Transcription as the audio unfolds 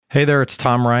Hey there, it's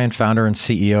Tom Ryan, founder and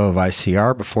CEO of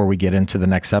ICR. Before we get into the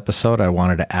next episode, I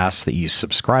wanted to ask that you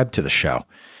subscribe to the show.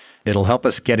 It'll help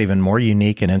us get even more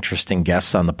unique and interesting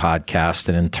guests on the podcast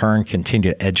and in turn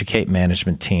continue to educate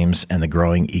management teams and the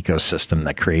growing ecosystem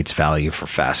that creates value for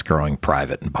fast-growing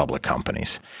private and public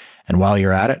companies. And while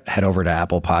you're at it, head over to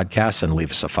Apple Podcasts and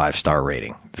leave us a 5-star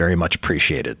rating. Very much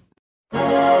appreciated.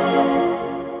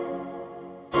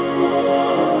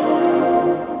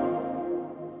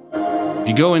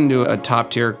 If you go into a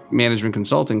top-tier management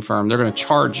consulting firm, they're going to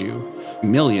charge you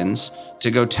millions to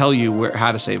go tell you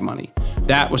how to save money.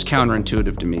 That was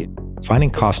counterintuitive to me. Finding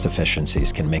cost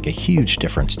efficiencies can make a huge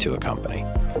difference to a company,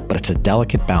 but it's a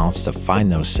delicate balance to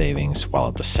find those savings while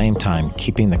at the same time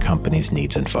keeping the company's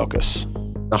needs in focus.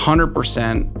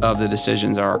 100% of the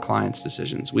decisions are our clients'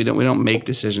 decisions. We don't make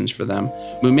decisions for them.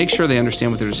 We make sure they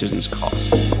understand what their decisions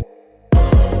cost.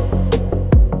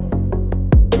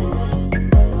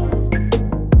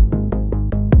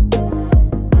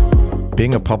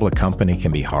 Being a public company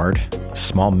can be hard.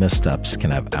 Small missteps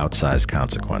can have outsized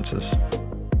consequences.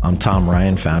 I'm Tom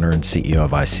Ryan, founder and CEO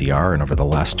of ICR, and over the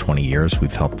last 20 years,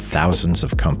 we've helped thousands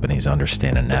of companies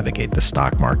understand and navigate the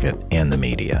stock market and the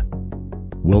media.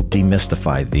 We'll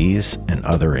demystify these and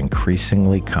other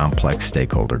increasingly complex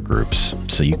stakeholder groups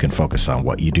so you can focus on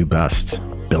what you do best,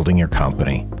 building your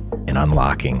company and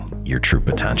unlocking your true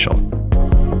potential.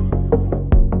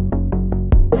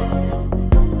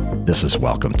 This is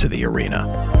Welcome to the Arena.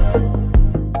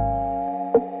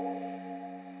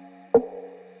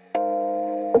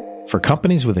 For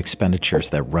companies with expenditures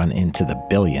that run into the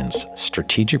billions,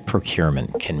 strategic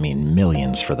procurement can mean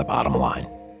millions for the bottom line.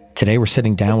 Today, we're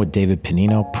sitting down with David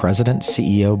Pennino, President,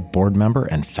 CEO, board member,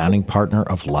 and founding partner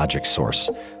of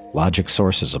LogicSource.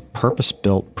 LogicSource is a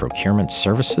purpose-built procurement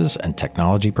services and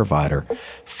technology provider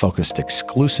focused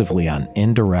exclusively on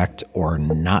indirect or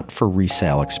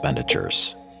not-for-resale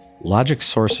expenditures.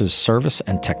 LogicSource's service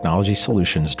and technology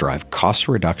solutions drive cost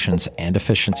reductions and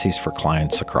efficiencies for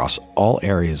clients across all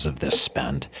areas of this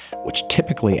spend, which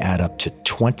typically add up to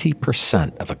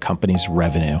 20% of a company's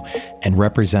revenue and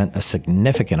represent a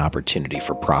significant opportunity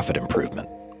for profit improvement.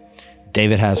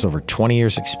 David has over 20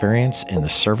 years' experience in the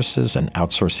services and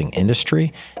outsourcing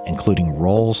industry, including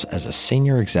roles as a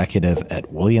senior executive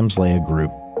at Williams-Lea Group,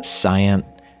 Scient,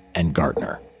 and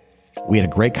Gartner. We had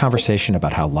a great conversation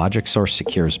about how LogicSource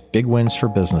secures big wins for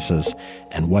businesses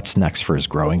and what's next for his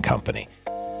growing company.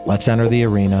 Let's enter the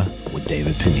arena with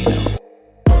David Pennino.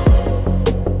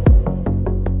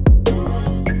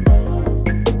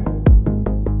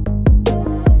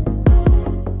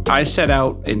 I set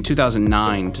out in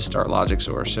 2009 to start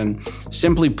LogicSource, and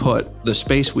simply put, the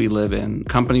space we live in,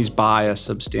 companies buy a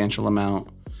substantial amount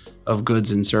of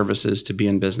goods and services to be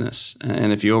in business.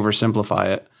 And if you oversimplify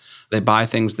it, they buy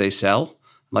things they sell,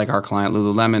 like our client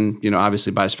Lululemon,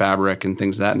 obviously buys fabric and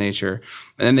things of that nature.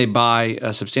 And then they buy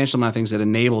a substantial amount of things that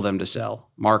enable them to sell: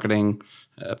 marketing,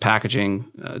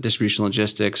 packaging, distribution,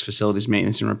 logistics, facilities,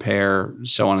 maintenance and repair,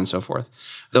 so on and so forth.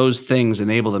 Those things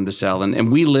enable them to sell.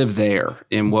 And we live there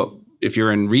in what, if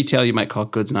you're in retail, you might call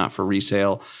it goods not for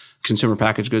resale. Consumer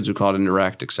packaged goods, we call it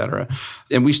indirect, et cetera.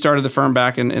 And we started the firm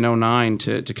back in 2009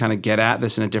 to kind of get at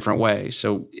this in a different way.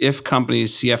 So if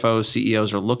companies, CFOs,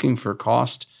 CEOs are looking for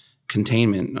cost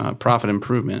containment, profit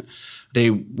improvement, they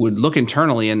would look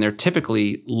internally, and they're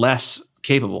typically less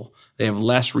capable. They have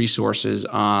less resources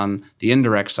on the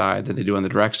indirect side than they do on the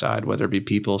direct side, whether it be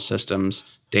people,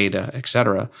 systems, data, et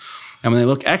cetera. And when they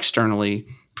look externally,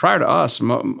 prior to us,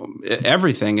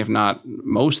 everything, if not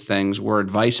most things, were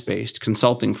advice-based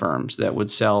consulting firms that would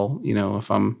sell,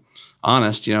 if I'm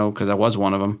honest, because I was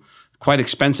one of them, quite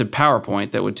expensive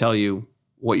PowerPoint that would tell you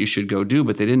what you should go do,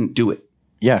 but they didn't do it.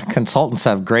 Yeah, consultants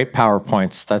have great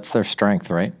PowerPoints. That's their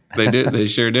strength, right? They do. They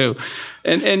sure do.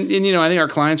 And I think our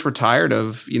clients were tired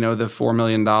of, the $4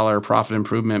 million profit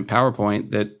improvement PowerPoint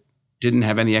that didn't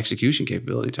have any execution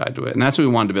capability tied to it. And that's what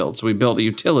we wanted to build. So we built a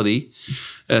utility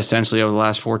essentially over the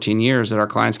last 14 years that our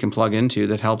clients can plug into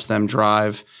that helps them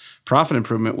drive profit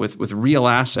improvement with real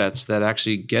assets that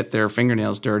actually get their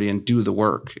fingernails dirty and do the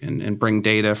work and bring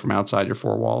data from outside your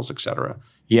four walls, et cetera.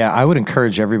 Yeah, I would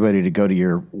encourage everybody to go to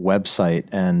your website.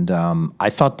 And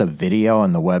I thought the video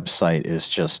on the website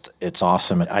it's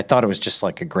awesome. I thought it was just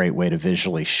like a great way to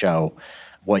visually show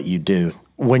what you do.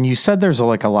 When you said there's a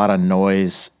lot of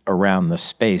noise around the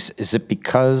space, is it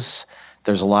because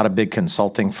there's a lot of big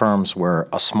consulting firms where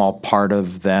a small part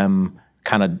of them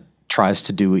kind of tries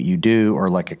to do what you do, or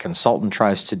like a consultant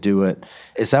tries to do it?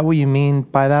 Is that what you mean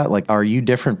by that? Like, are you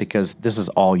different because this is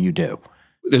all you do?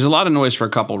 There's a lot of noise for a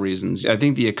couple reasons. I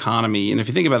think the economy, and if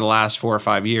you think about the last 4 or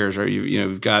 5 years, right,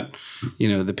 you've got,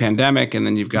 the pandemic, and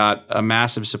then you've got a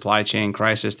massive supply chain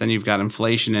crisis, then you've got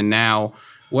inflation, and now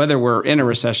whether we're in a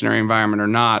recessionary environment or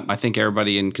not, I think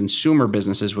everybody in consumer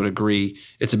businesses would agree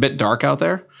it's a bit dark out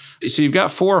there. So you've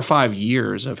got 4 or 5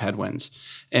 years of headwinds.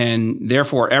 And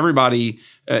therefore, everybody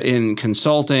in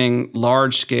consulting,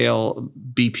 large scale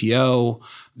BPO,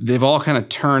 they've all kind of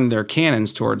turned their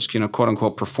cannons towards, quote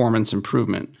unquote, performance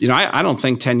improvement. I don't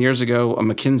think 10 years ago, a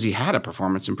McKinsey had a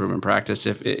performance improvement practice,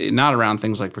 if not around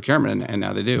things like procurement, and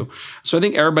now they do. So I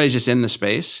think everybody's just in the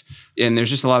space, and there's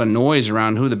just a lot of noise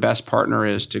around who the best partner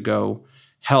is to go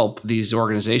help these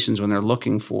organizations when they're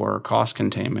looking for cost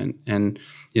containment. And,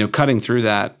 cutting through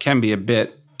that can be a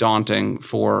bit daunting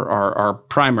for our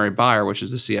primary buyer, which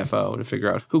is the CFO, to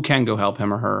figure out who can go help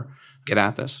him or her get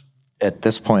at this. At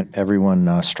this point,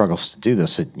 everyone struggles to do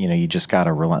this. You just got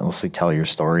to relentlessly tell your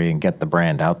story and get the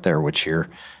brand out there, which you're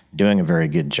doing a very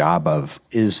good job of.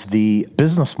 Is the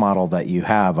business model that you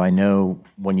have, I know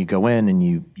when you go in and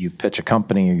you pitch a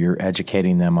company or you're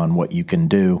educating them on what you can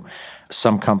do,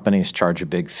 some companies charge a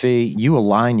big fee. You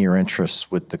align your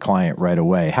interests with the client right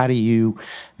away. How do you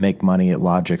make money at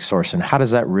LogicSource, and how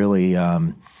does that really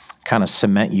kind of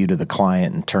cement you to the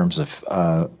client in terms of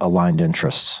aligned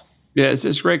interests? Yeah, it's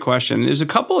a great question. There's a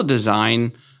couple of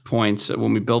design points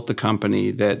when we built the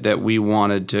company that we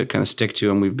wanted to kind of stick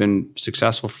to, and we've been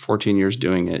successful for 14 years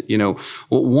doing it.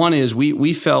 One is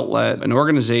we felt that an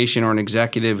organization or an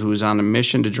executive who's on a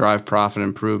mission to drive profit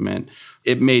improvement,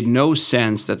 it made no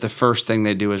sense that the first thing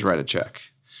they do is write a check.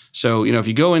 So, if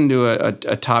you go into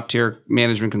a top tier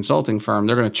management consulting firm,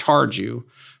 they're going to charge you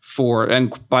for,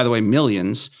 and by the way,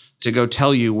 millions, to go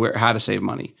tell you how to save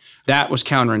money. That was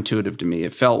counterintuitive to me.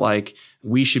 It felt like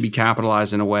we should be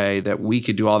capitalized in a way that we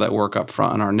could do all that work up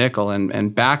front on our nickel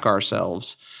and back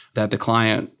ourselves, that the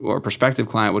client or prospective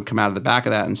client would come out of the back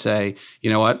of that and say,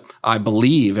 you know what, I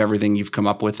believe everything you've come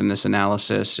up with in this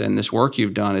analysis and this work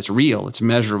you've done. It's real, it's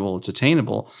measurable, it's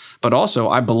attainable. But also,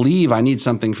 I believe I need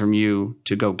something from you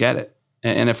to go get it.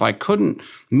 And if I couldn't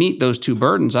meet those two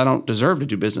burdens, I don't deserve to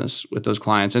do business with those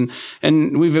clients.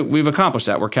 And we've accomplished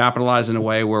that. We're capitalized in a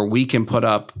way where we can put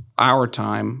up our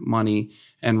time, money,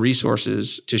 and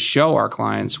resources to show our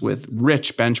clients with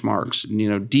rich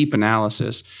benchmarks, deep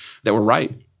analysis that we're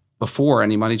right before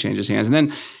any money changes hands. And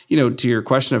then, to your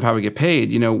question of how we get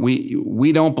paid,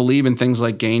 we don't believe in things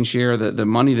like gain share. The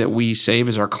money that we save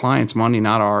is our clients' money,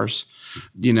 not ours.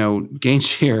 Gain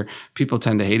share, people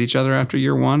tend to hate each other after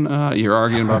year one. You're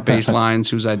arguing about baselines,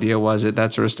 whose idea was it,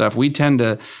 that sort of stuff. We tend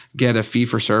to get a fee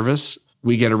for service.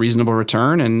 We get a reasonable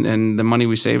return, and the money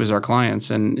we save is our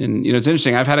clients. And it's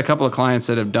interesting. I've had a couple of clients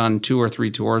that have done 2 or 3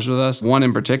 tours with us. One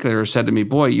in particular said to me,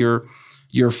 boy,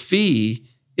 your fee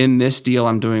in this deal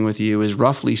I'm doing with you is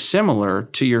roughly similar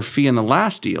to your fee in the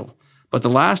last deal. But the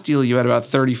last deal, you had about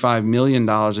 $35 million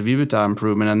of EBITDA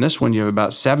improvement. On this one, you have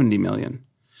about $70 million.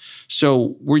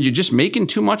 So were you just making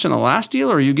too much on the last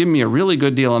deal, or are you giving me a really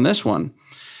good deal on this one?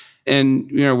 And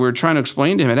we're trying to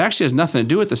explain to him, it actually has nothing to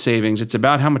do with the savings. It's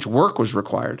about how much work was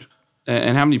required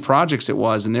and how many projects it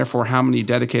was, and therefore how many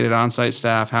dedicated on-site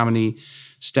staff, how many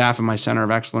staff in my center of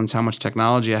excellence, how much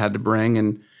technology I had to bring.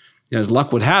 And as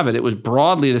luck would have it, it was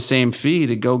broadly the same fee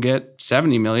to go get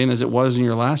 $70 million as it was in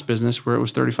your last business where it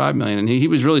was $35 million. And he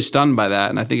was really stunned by that.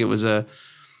 And I think it was a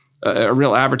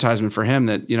real advertisement for him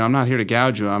that, I'm not here to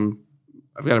gouge you.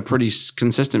 I've got a pretty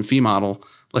consistent fee model.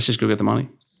 Let's just go get the money.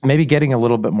 Maybe getting a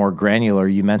little bit more granular,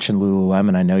 you mentioned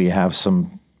Lululemon. I know you have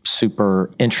some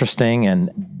super interesting and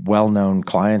well-known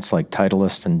clients like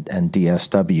Titleist and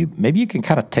DSW. Maybe you can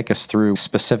kind of take us through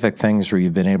specific things where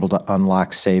you've been able to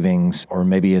unlock savings, or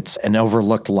maybe it's an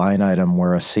overlooked line item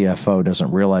where a CFO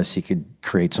doesn't realize he could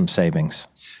create some savings.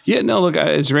 Yeah, no, look,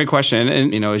 it's a great question.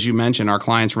 And, as you mentioned, our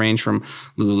clients range from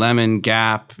Lululemon,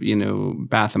 Gap,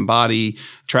 Bath & Body,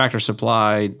 Tractor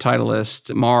Supply,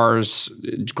 Titleist, Mars,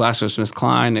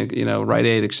 GlaxoSmithKline, Rite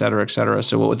Aid, et cetera, et cetera.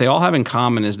 So what they all have in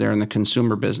common is they're in the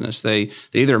consumer business. They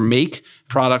either make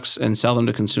products and sell them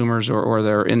to consumers, or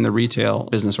they're in the retail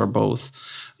business, or both.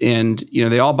 And,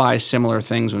 they all buy similar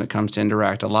things when it comes to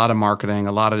indirect. A lot of marketing,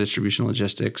 a lot of distribution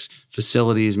logistics,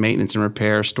 facilities, maintenance and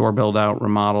repair, store build out,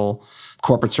 remodel,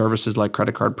 corporate services like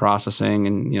credit card processing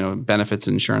and, benefits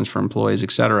and insurance for employees,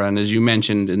 et cetera. And as you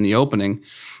mentioned in the opening,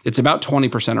 it's about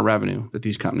 20% of revenue that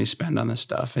these companies spend on this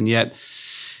stuff. And yet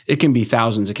it can be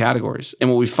thousands of categories. And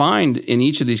what we find in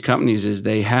each of these companies is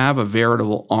they have a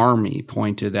veritable army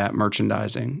pointed at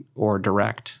merchandising or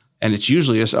direct. And it's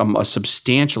usually a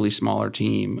substantially smaller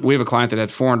team. We have a client that had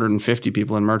 450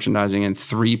 people in merchandising and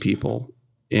 3 people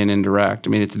in indirect. I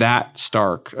mean, it's that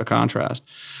stark a contrast.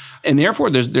 And therefore,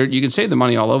 you can save the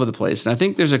money all over the place. And I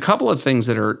think there's a couple of things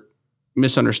that are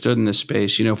misunderstood in this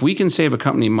space. If we can save a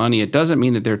company money, it doesn't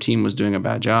mean that their team was doing a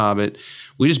bad job.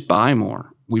 We just buy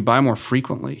more. We buy more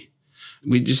frequently.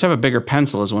 We just have a bigger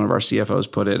pencil, as one of our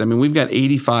CFOs put it. I mean, we've got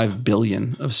 85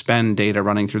 billion of spend data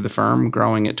running through the firm,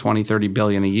 growing at 20, 30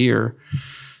 billion a year.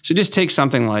 So just take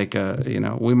something like,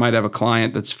 we might have a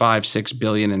client that's 5, 6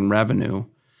 billion in revenue,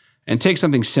 and take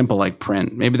something simple like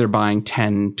print. Maybe they're buying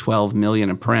 10, 12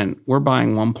 million a print. We're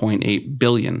buying 1.8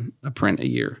 billion a print a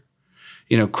year.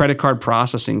 Credit card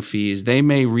processing fees, they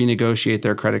may renegotiate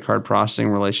their credit card processing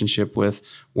relationship with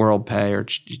WorldPay or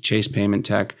Chase Payment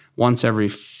Tech once every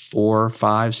 4,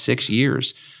 5, 6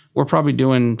 years. We're probably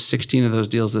doing 16 of those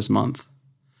deals this month.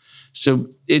 So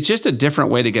it's just a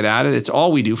different way to get at it. It's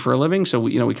all we do for a living. So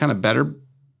we kind of better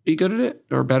be good at it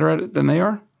or better at it than they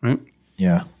are, right?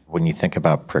 Yeah. When you think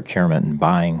about procurement and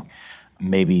buying,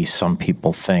 maybe some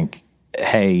people think,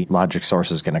 hey,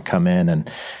 LogicSource is going to come in and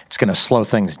it's going to slow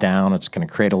things down. It's going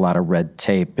to create a lot of red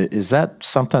tape. Is that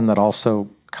something that also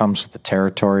comes with the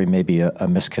territory? Maybe a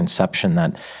misconception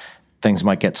that things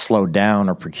might get slowed down,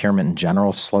 or procurement in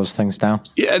general slows things down?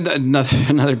 Yeah,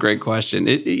 another great question.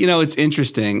 It's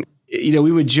interesting.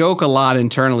 We would joke a lot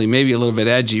internally, maybe a little bit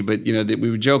edgy, but that we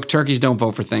would joke turkeys don't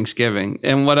vote for Thanksgiving.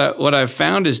 And what I've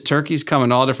found is turkeys come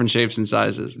in all different shapes and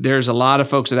sizes. There's a lot of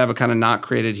folks that have a kind of not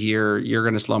created here. You're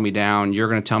going to slow me down. You're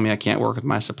going to tell me I can't work with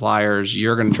my suppliers.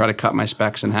 You're going to try to cut my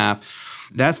specs in half.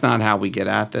 That's not how we get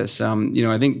at this.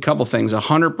 I think a couple things.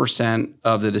 100%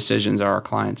 of the decisions are our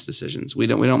clients' decisions. We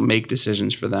don't make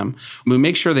decisions for them. We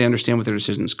make sure they understand what their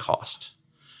decisions cost.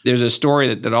 There's a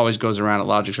story that always goes around at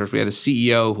LogicSource. We had a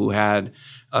CEO who had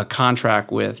a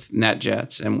contract with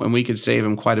NetJets, and we could save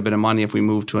him quite a bit of money if we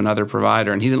moved to another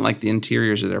provider, and he didn't like the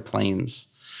interiors of their planes.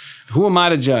 Who am I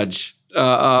to judge?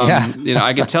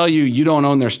 I could tell you don't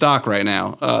own their stock right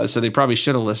now, so they probably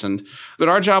should have listened. But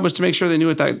our job was to make sure they knew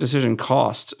what that decision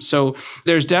cost. So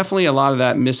there's definitely a lot of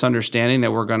that misunderstanding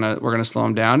that we're gonna slow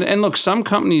them down. And look, some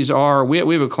companies are. We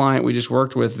have a client we just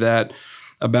worked with that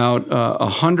about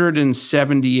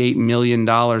 $178 million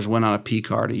went on a P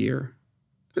card a year.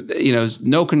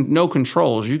 No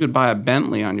controls. You could buy a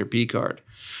Bentley on your P card.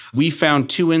 We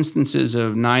found 2 instances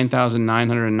of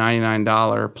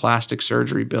 $9,999 plastic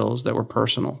surgery bills that were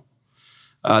personal,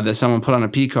 that someone put on a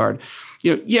P card.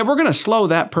 We're going to slow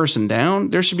that person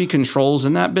down. There should be controls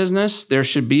in that business. There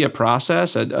should be a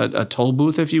process, a toll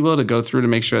booth, if you will, to go through to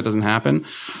make sure it doesn't happen.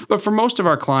 But for most of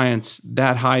our clients,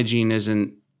 that hygiene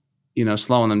isn't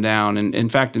slowing them down. And in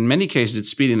fact, in many cases, it's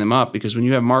speeding them up, because when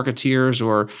you have marketeers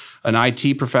or an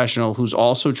IT professional who's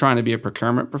also trying to be a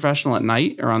procurement professional at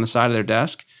night or on the side of their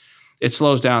desk, it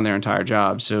slows down their entire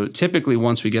job. So typically,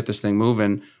 once we get this thing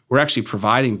moving, we're actually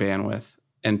providing bandwidth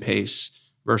and pace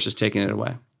versus taking it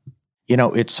away.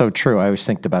 It's so true. I always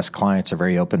think the best clients are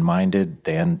very open-minded.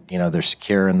 They're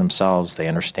secure in themselves. They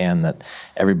understand that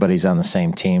everybody's on the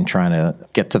same team trying to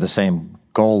get to the same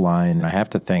goal line. I have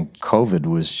to think COVID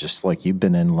was just like you've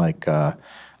been in like a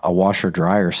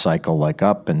washer-dryer cycle, like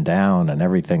up and down and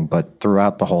everything. But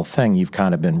throughout the whole thing, you've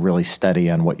kind of been really steady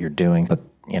on what you're doing. But,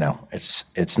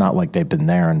 it's not like they've been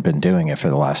there and been doing it for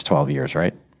the last 12 years,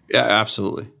 right? Yeah,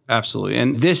 absolutely. Absolutely.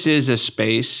 And this is a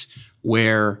space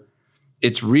where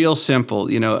it's real simple,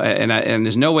 and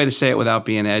there's no way to say it without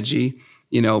being edgy.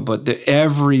 But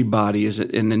everybody is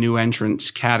in the new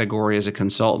entrants category as a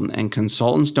consultant, and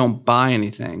consultants don't buy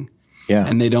anything,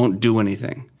 and they don't do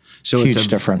anything. So Huge it's a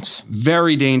difference.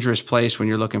 Very dangerous place when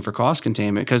you're looking for cost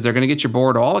containment, because they're going to get your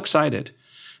board all excited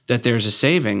that there's a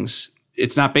savings.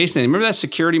 It's not based on. Remember that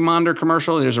security monitor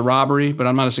commercial? There's a robbery, but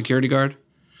I'm not a security guard.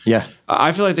 Yeah,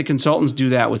 I feel like the consultants do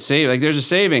that with save. Like there's a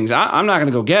savings. I'm not going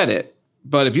to go get it,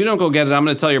 but if you don't go get it, I'm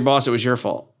going to tell your boss it was your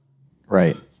fault.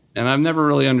 Right. And I've never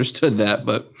really understood that,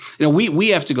 but we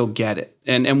have to go get it,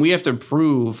 and we have to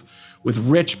prove with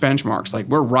rich benchmarks, like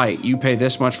we're right. You pay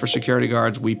this much for security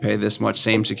guards, we pay this much.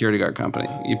 Same security guard company.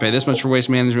 You pay this much for waste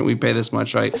management, we pay this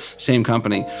much. Right, same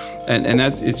company, and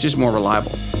it's just more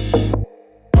reliable.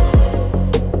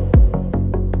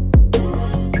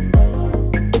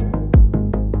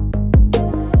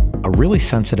 A really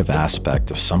sensitive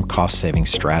aspect of some cost-saving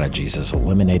strategies is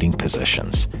eliminating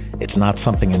positions. It's not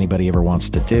something anybody ever wants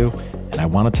to do, and I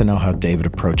wanted to know how David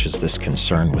approaches this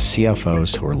concern with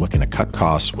CFOs who are looking to cut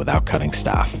costs without cutting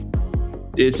staff.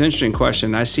 It's an interesting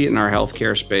question. I see it in our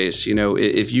healthcare space.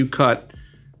 If you cut,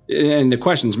 and the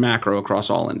question's macro across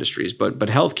all industries, but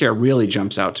healthcare really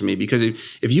jumps out to me, because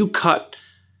if you cut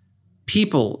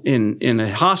people in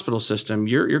a hospital system,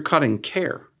 you're cutting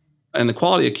care and the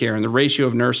quality of care and the ratio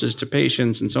of nurses to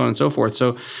patients and so on and so forth.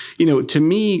 So, to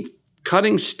me,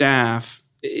 cutting staff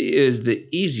is the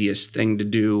easiest thing to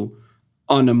do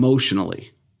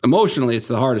unemotionally. Emotionally, it's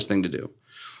the hardest thing to do.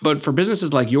 But for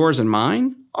businesses like yours and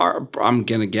mine, I'm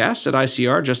going to guess at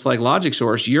ICR, just like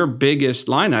LogicSource, your biggest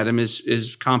line item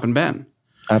is comp and ben.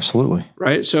 Absolutely.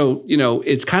 Right? So,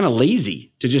 it's kind of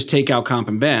lazy to just take out comp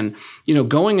and ben.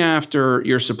 Going after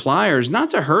your suppliers,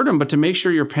 not to hurt them, but to make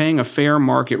sure you're paying a fair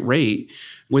market rate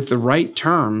with the right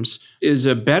terms is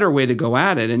a better way to go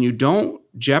at it. And you don't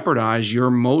jeopardize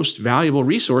your most valuable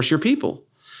resource, your people.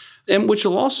 And which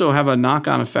will also have a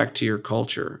knock-on effect to your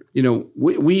culture.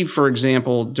 We for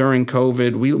example, during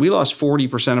COVID, we lost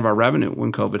 40% of our revenue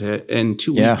when COVID hit in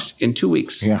 2 weeks. In 2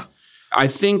 weeks. Yeah. I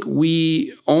think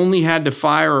we only had to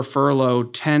fire or furlough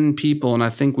 10 people, and I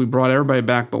think we brought everybody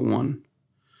back but one.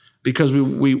 Because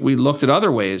we looked at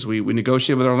other ways. We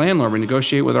negotiated with our landlord. We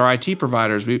negotiated with our IT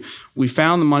providers. We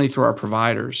found the money through our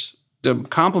providers. To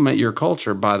complement your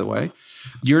culture, by the way,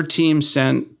 your team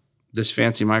sent this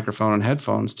fancy microphone and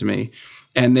headphones to me,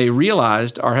 and they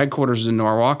realized our headquarters is in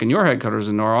Norwalk and your headquarters is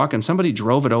in Norwalk, and somebody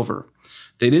drove it over.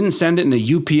 They didn't send it in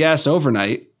a UPS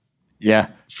overnight. Yeah.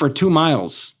 For 2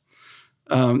 miles.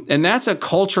 And that's a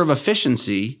culture of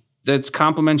efficiency that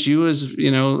complements you as,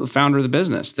 the founder of the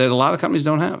business that a lot of companies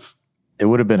don't have. It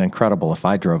would have been incredible if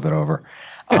I drove it over.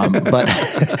 But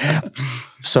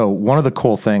so one of the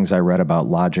cool things I read about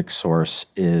LogicSource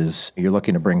is you're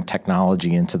looking to bring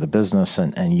technology into the business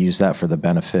and use that for the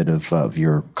benefit of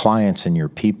your clients and your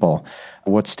people.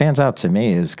 What stands out to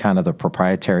me is kind of the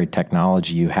proprietary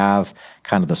technology you have,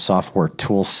 kind of the software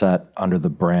tool set under the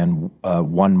brand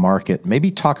One Market. Maybe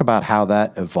talk about how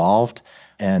that evolved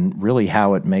and really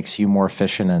how it makes you more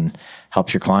efficient and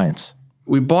helps your clients.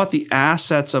 We bought the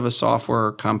assets of a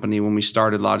software company when we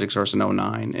started LogicSource in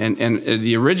 2009. And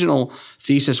the original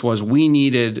thesis was we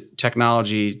needed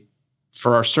technology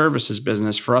for our services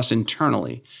business, for us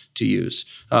internally to use.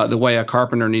 The way a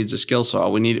carpenter needs a skill saw,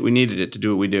 we needed it to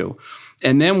do what we do.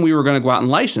 And then we were going to go out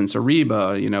and license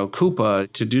Ariba,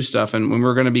 Coupa to do stuff. And we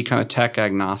were going to be kind of tech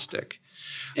agnostic.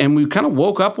 And we kind of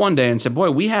woke up one day and said, boy,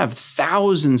 we have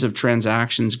thousands of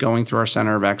transactions going through our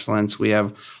center of excellence. We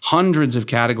have hundreds of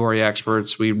category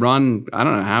experts. We run, I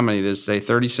don't know how many it is today,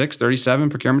 36, 37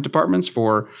 procurement departments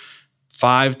for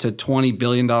 $5 to $20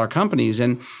 billion companies.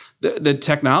 And the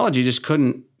technology just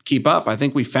couldn't keep up. I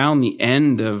think we found the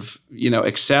end of,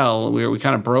 Excel, where we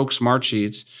kind of broke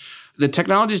Smartsheets. The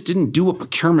technology just didn't do what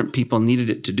procurement people needed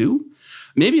it to do.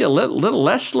 Maybe a little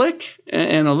less slick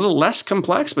and a little less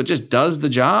complex, but just does the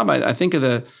job. I think of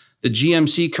the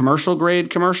GMC commercial grade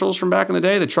commercials from back in the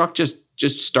day. The truck just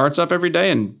starts up every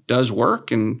day and does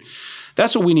work. And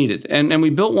that's what we needed. And we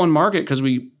built One Market because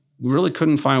we really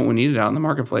couldn't find what we needed out in the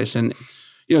marketplace. And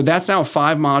that's now a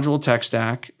 5-module tech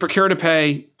stack. Procure to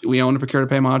Pay, we own a Procure to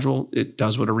Pay module. It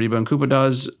does what Ariba and Coupa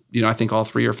does. I think all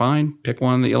 3 are fine. Pick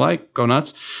one that you like, go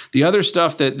nuts. The other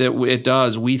stuff that it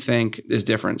does, we think is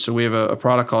different. So we have a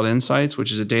product called Insights, which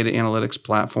is a data analytics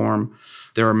platform.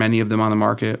 There are many of them on the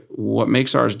market. What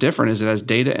makes ours different is it has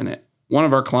data in it. One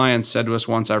of our clients said to us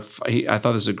once, I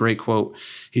thought this was a great quote.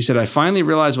 He said, I finally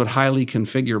realized what highly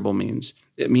configurable means.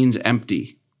 It means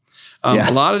empty.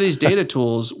 A lot of these data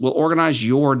tools will organize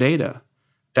your data.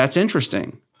 That's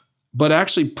interesting. But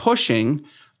actually pushing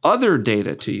other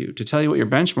data to you to tell you what your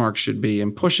benchmarks should be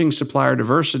and pushing supplier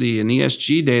diversity and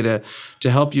ESG data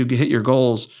to help you hit your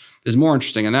goals is more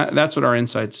interesting. And that's what our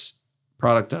Insights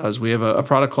product does. We have a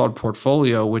product called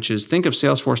Portfolio, which is think of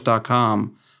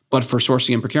Salesforce.com, but for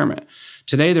sourcing and procurement.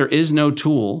 Today, there is no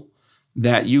tool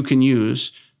that you can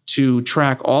use to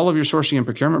track all of your sourcing and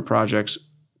procurement projects,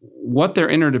 what their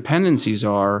interdependencies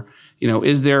are.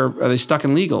 Are they stuck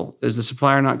in legal? Is the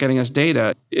supplier not getting us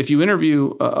data? If you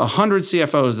interview 100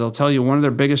 CFOs, they'll tell you one of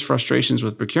their biggest frustrations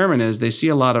with procurement is they see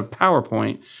a lot of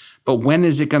PowerPoint, but when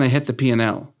is it going to hit the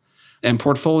P&L? And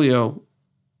Portfolio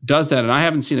does that, and I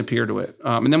haven't seen a peer to it.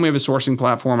 And then we have a sourcing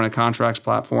platform and a contracts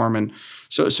platform. And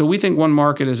so we think One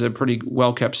Market is a pretty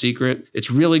well-kept secret. It's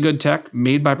really good tech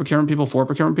made by procurement people for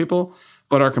procurement people,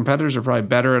 but our competitors are probably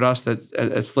better at us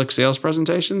at slick sales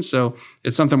presentations. So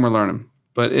it's something we're learning.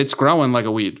 But it's growing like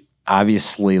a weed.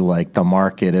 Obviously, the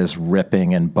market is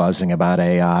ripping and buzzing about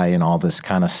AI and all this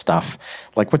kind of stuff.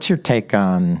 What's your take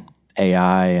on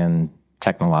AI and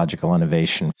technological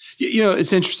innovation?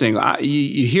 It's interesting.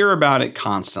 You hear about it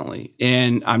constantly,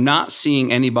 and I'm not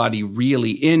seeing anybody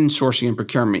really in sourcing and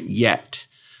procurement yet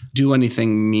do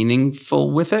anything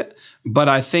meaningful with it. But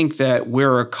I think that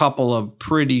we're a couple of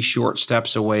pretty short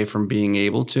steps away from being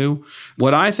able to.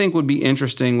 What I think would be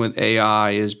interesting with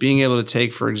AI is being able to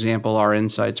take, for example, our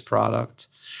Insights product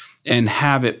and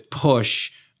have it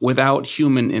push without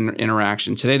human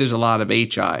interaction. Today, there's a lot of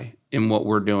HI, in what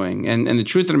we're doing. And the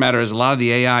truth of the matter is a lot of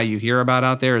the AI you hear about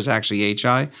out there is actually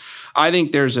HI. I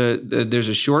think there's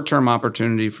a short-term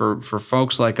opportunity for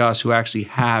folks like us who actually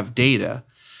have data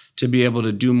to be able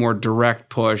to do more direct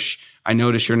push. I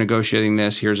notice you're negotiating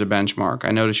this, here's a benchmark.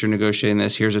 I notice you're negotiating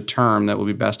this, here's a term that will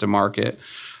be best to market.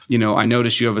 I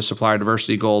notice you have a supplier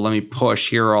diversity goal. Let me push.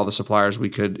 Here are all the suppliers we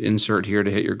could insert here to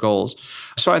hit your goals.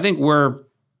 So I think we're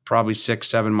probably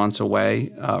 6-7 months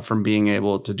away from being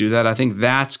able to do that. I think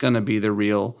that's going to be the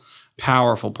real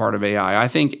powerful part of AI. I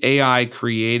think AI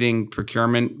creating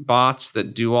procurement bots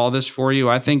that do all this for you.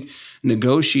 I think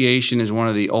negotiation is one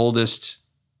of the oldest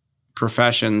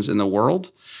professions in the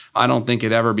world. I don't think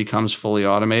it ever becomes fully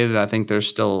automated. I think there's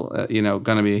still, going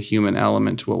to be a human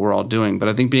element to what we're all doing. But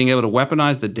I think being able to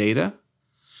weaponize the data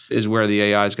is where the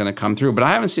AI is going to come through. But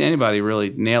I haven't seen anybody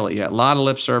really nail it yet. A lot of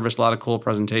lip service, a lot of cool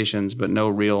presentations, but no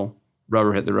real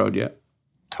rubber hit the road yet.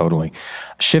 Totally.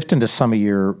 Shift into some of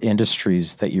your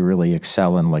industries that you really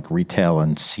excel in, like retail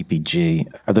and CPG.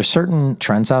 Are there certain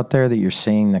trends out there that you're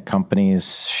seeing that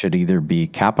companies should either be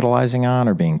capitalizing on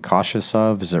or being cautious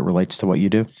of as it relates to what you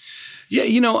do? Yeah,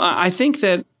 I think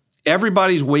that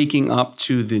everybody's waking up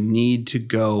to the need to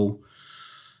go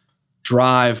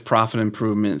drive profit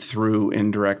improvement through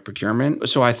indirect procurement.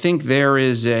 So I think there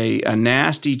is a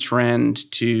nasty trend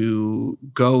to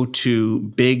go to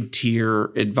big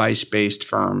tier advice-based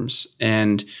firms.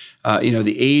 And,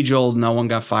 the age-old no one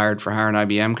got fired for hiring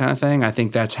IBM kind of thing. I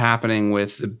think that's happening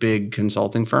with the big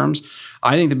consulting firms.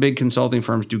 I think the big consulting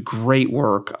firms do great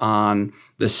work on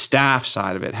the staff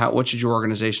side of it. What should your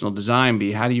organizational design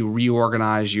be? How do you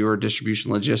reorganize your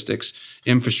distribution logistics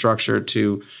infrastructure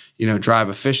to drive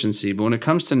efficiency? But when it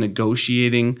comes to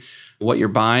negotiating what you're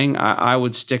buying, I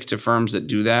would stick to firms that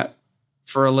do that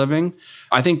for a living.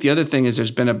 I think the other thing is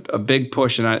there's been a big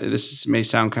push, and this may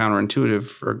sound counterintuitive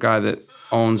for a guy that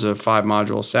owns a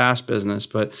 5-module SaaS business,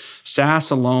 but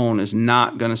SaaS alone is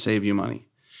not going to save you money.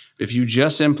 If you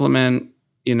just implement,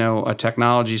 a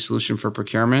technology solution for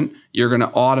procurement, you're going to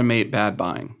automate bad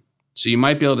buying. So you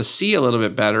might be able to see a little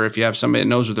bit better if you have somebody that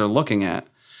knows what they're looking at,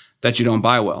 that you don't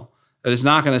buy well. But it's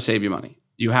not going to save you money.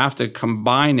 You have to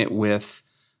combine it with,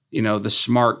 the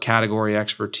smart category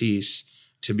expertise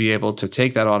to be able to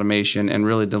take that automation and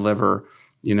really deliver,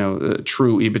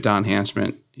 true EBITDA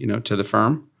enhancement, to the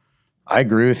firm. I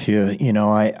agree with you.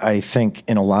 I think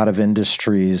in a lot of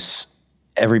industries,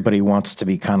 everybody wants to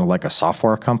be kind of like a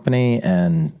software company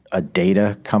and a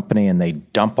data company, and they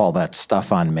dump all that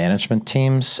stuff on management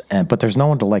teams, but there's no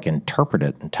one to interpret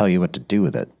it and tell you what to do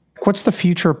with it. What's the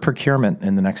future of procurement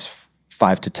in the next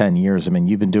 5 to 10 years? I mean,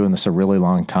 you've been doing this a really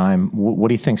long time. What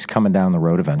do you think's coming down the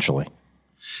road eventually?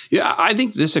 Yeah, I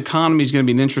think this economy is going to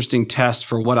be an interesting test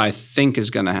for what I think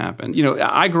is going to happen.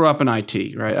 I grew up in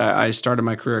IT, right? I started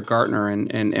my career at Gartner,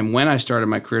 and when I started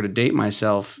my career, to date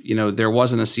myself, there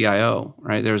wasn't a CIO,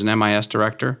 right? There was an MIS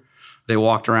director. They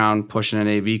walked around pushing an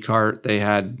AV cart. They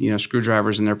had,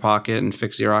 screwdrivers in their pocket and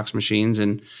fixed Xerox machines.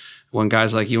 And when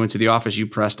guys like you went to the office, you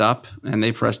pressed up and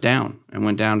they pressed down and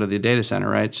went down to the data center,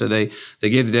 right? So they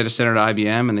gave the data center to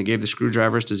IBM and they gave the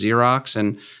screwdrivers to Xerox,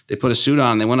 and they put a suit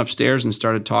on. They went upstairs and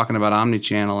started talking about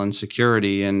omnichannel and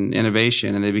security and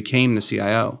innovation, and they became the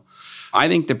CIO. I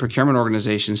think the procurement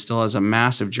organization still has a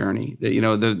massive journey.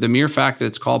 That, the mere fact that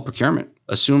it's called procurement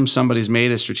assumes somebody's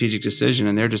made a strategic decision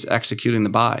and they're just executing the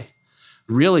buy.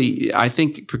 Really, I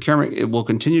think procurement, it will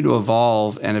continue to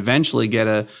evolve and eventually get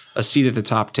a seat at the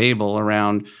top table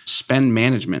around spend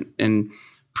management and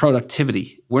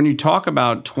productivity. When you talk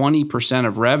about 20%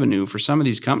 of revenue, for some of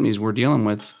these companies, we're dealing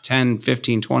with 10,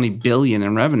 15, 20 billion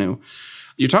in revenue.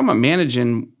 You're talking about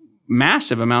managing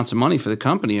massive amounts of money for the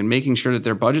company and making sure that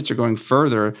their budgets are going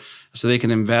further so they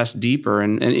can invest deeper.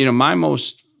 And my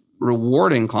most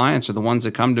rewarding clients are the ones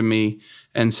that come to me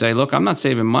and say, look, I'm not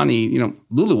saving money.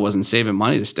 Lulu wasn't saving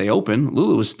money to stay open.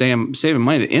 Lulu was saving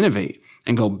money to innovate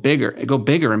and go bigger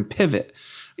and pivot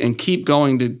and keep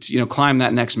going to, climb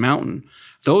that next mountain.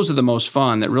 Those are the most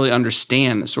fun, that really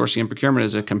understand that sourcing and procurement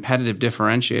is a competitive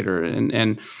differentiator.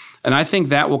 And I think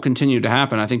that will continue to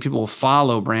happen. I think people will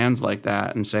follow brands like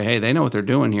that and say, hey, they know what they're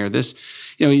doing here. This,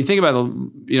 you think about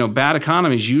bad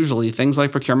economies, usually things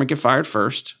like procurement get fired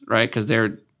first, right? Because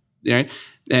they're, right?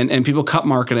 And people cut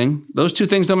marketing. Those two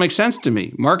things don't make sense to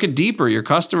me. Market deeper. Your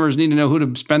customers need to know who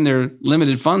to spend their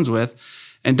limited funds with,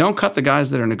 and don't cut the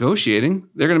guys that are negotiating.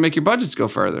 They're going to make your budgets go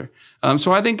further.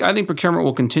 So I think procurement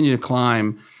will continue to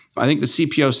climb. I think the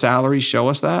CPO salaries show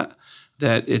us that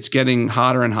it's getting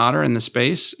hotter and hotter in the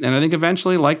space. And I think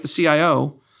eventually, like the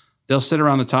CIO, they'll sit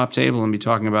around the top table and be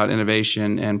talking about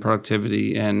innovation and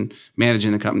productivity and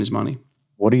managing the company's money.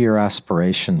 What are your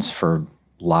aspirations for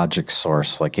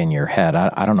LogicSource, like in your head,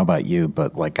 I don't know about you,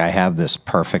 but like I have this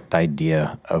perfect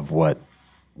idea of what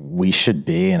we should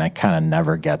be, and I kind of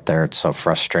never get there. It's so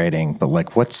frustrating. But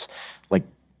like, what's like,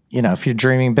 if you're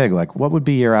dreaming big, like what would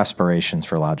be your aspirations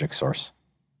for LogicSource?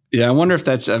 Yeah, I wonder if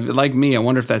that's like me. I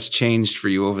wonder if that's changed for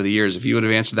you over the years. If you would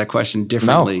have answered that question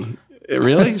differently. No.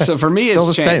 Really? So for me, Still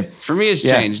it's the changed. Same. For me, it's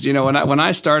changed. When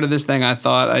I started this thing, I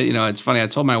thought, it's funny. I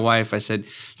told my wife, I said,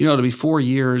 it'll be 4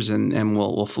 years and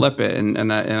we'll flip it. And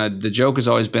the joke has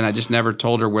always been, I just never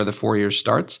told her where the 4 years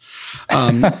starts.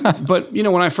 But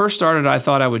when I first started, I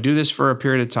thought I would do this for a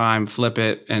period of time, flip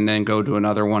it, and then go to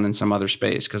another one in some other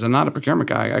space. Because I'm not a procurement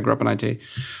guy. I grew up in IT.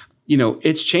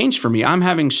 It's changed for me. I'm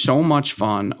having so much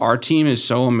fun. Our team is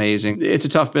so amazing. It's a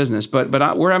tough business, but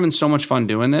we're having so much fun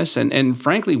doing this. And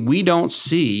frankly, we don't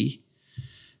see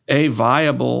a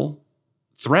viable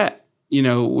threat.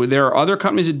 There are other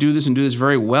companies that do this and do this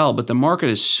very well, but the market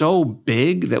is so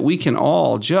big that we can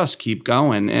all just keep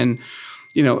going. And,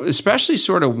 especially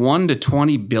sort of 1 to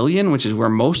 20 billion, which is where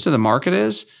most of the market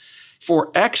is,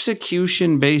 for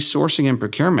execution-based sourcing and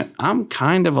procurement, I'm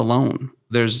kind of alone.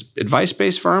 There's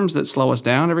advice-based firms that slow us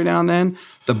down every now and then.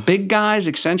 The big guys,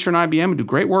 Accenture and IBM, do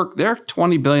great work. They're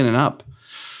 20 billion and up.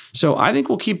 So I think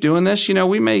we'll keep doing this.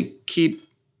 We may keep,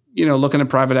 looking at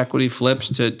private equity flips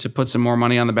to put some more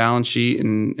money on the balance sheet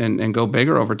and go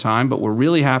bigger over time. But we're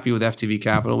really happy with FTV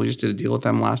Capital. We just did a deal with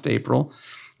them last April.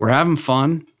 We're having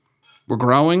fun. We're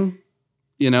growing,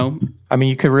 I mean,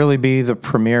 you could really be the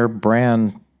premier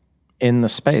brand in the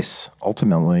space,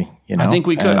 ultimately. I think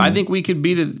we could. I think we could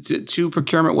be to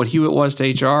procurement what Hewitt was to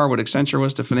HR, what Accenture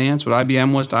was to finance, what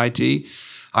IBM was to IT.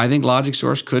 I think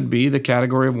LogicSource could be the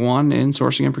category of one in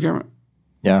sourcing and procurement.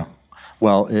 Yeah.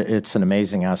 Well, it's an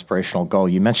amazing aspirational goal.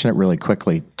 You mentioned it really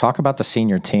quickly. Talk about the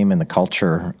senior team and the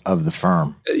culture of the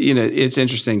firm. It's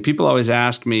interesting. People always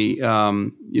ask me,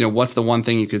 what's the one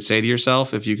thing you could say to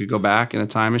yourself if you could go back in a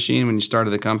time machine when you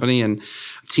started the company? And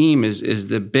team is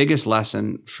the biggest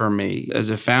lesson for me. As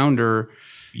a founder,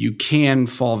 you can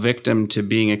fall victim to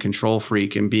being a control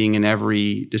freak and being in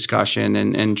every discussion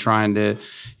and trying to,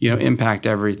 impact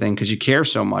everything because you care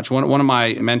so much. One of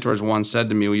my mentors once said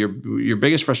to me, your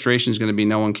biggest frustration is going to be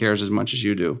no one cares as much as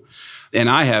you do. And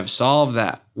I have solved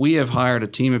that. We have hired a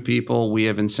team of people. We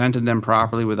have incented them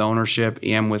properly with ownership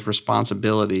and with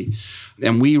responsibility.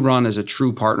 And we run as a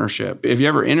true partnership. If you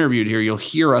ever interviewed here, you'll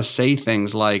hear us say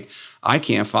things like, I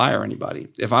can't fire anybody.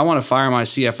 If I want to fire my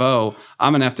CFO,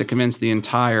 I'm going to have to convince the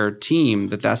entire team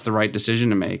that that's the right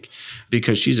decision to make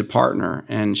because she's a partner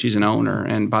and she's an owner.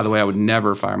 And by the way, I would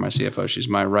never fire my CFO. She's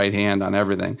my right hand on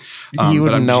everything. You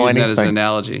wouldn't know anything. That as an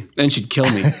analogy. And she'd kill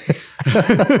me.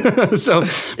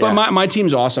 But my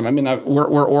team's awesome. I mean,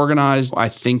 we're organized, I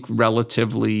think,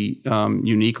 relatively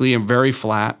uniquely and very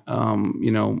flat.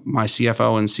 My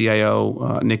CFO and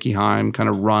CIO, Nikki Heim, kind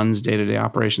of runs day-to-day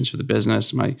operations for the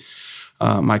business. My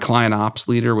client ops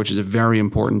leader, which is a very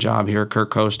important job here,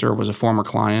 Kirk Koester, was a former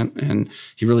client, and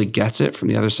he really gets it from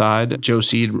the other side. Joe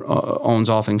Seed owns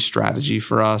all things strategy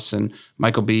for us, and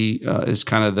Michael B. Is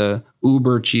kind of the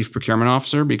Uber chief procurement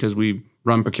officer because we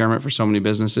run procurement for so many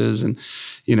businesses. And,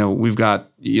 we've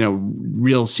got,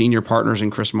 real senior partners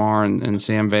in Chris Marr and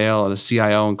Sam Vale, the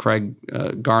CIO and Craig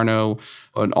Garno,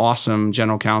 an awesome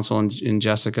general counsel in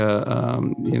Jessica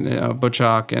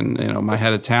Butchok, and, my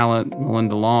head of talent,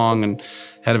 Melinda Long, and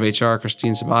head of HR,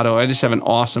 Christine Sabato. I just have an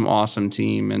awesome, awesome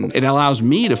team. And it allows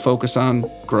me to focus on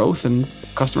growth and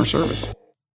customer service.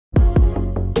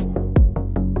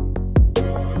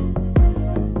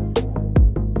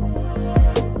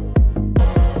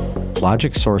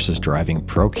 LogicSource is driving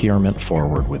procurement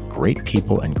forward with great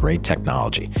people and great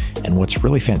technology. And what's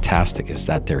really fantastic is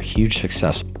that their huge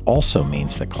success also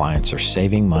means that clients are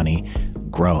saving money,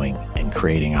 growing, and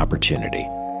creating opportunity.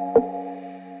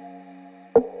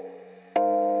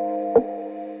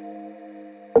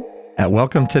 At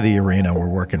Welcome to the Arena, we're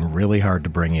working really hard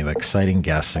to bring you exciting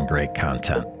guests and great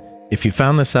content. If you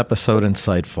found this episode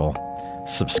insightful,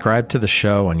 subscribe to the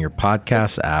show on your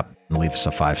podcast app and leave us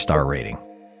a 5-star rating.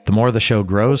 The more the show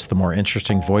grows, the more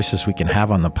interesting voices we can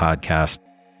have on the podcast,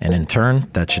 and in turn,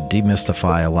 that should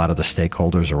demystify a lot of the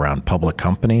stakeholders around public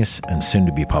companies and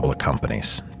soon-to-be public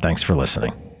companies. Thanks for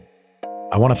listening.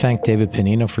 I want to thank David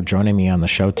Pennino for joining me on the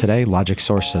show today.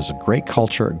 LogicSource has a great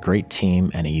culture, a great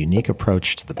team, and a unique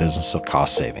approach to the business of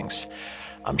cost savings.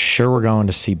 I'm sure we're going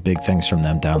to see big things from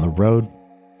them down the road.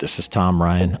 This is Tom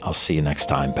Ryan. I'll see you next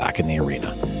time back in the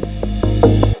arena.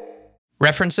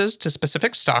 References to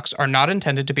specific stocks are not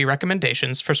intended to be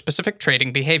recommendations for specific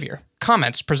trading behavior.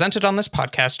 Comments presented on this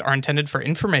podcast are intended for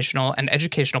informational and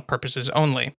educational purposes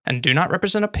only, and do not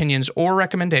represent opinions or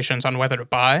recommendations on whether to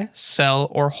buy, sell,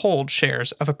 or hold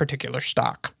shares of a particular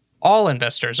stock. All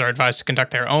investors are advised to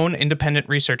conduct their own independent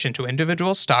research into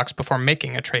individual stocks before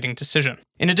making a trading decision.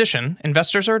 In addition,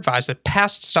 investors are advised that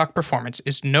past stock performance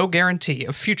is no guarantee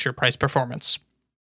of future price performance.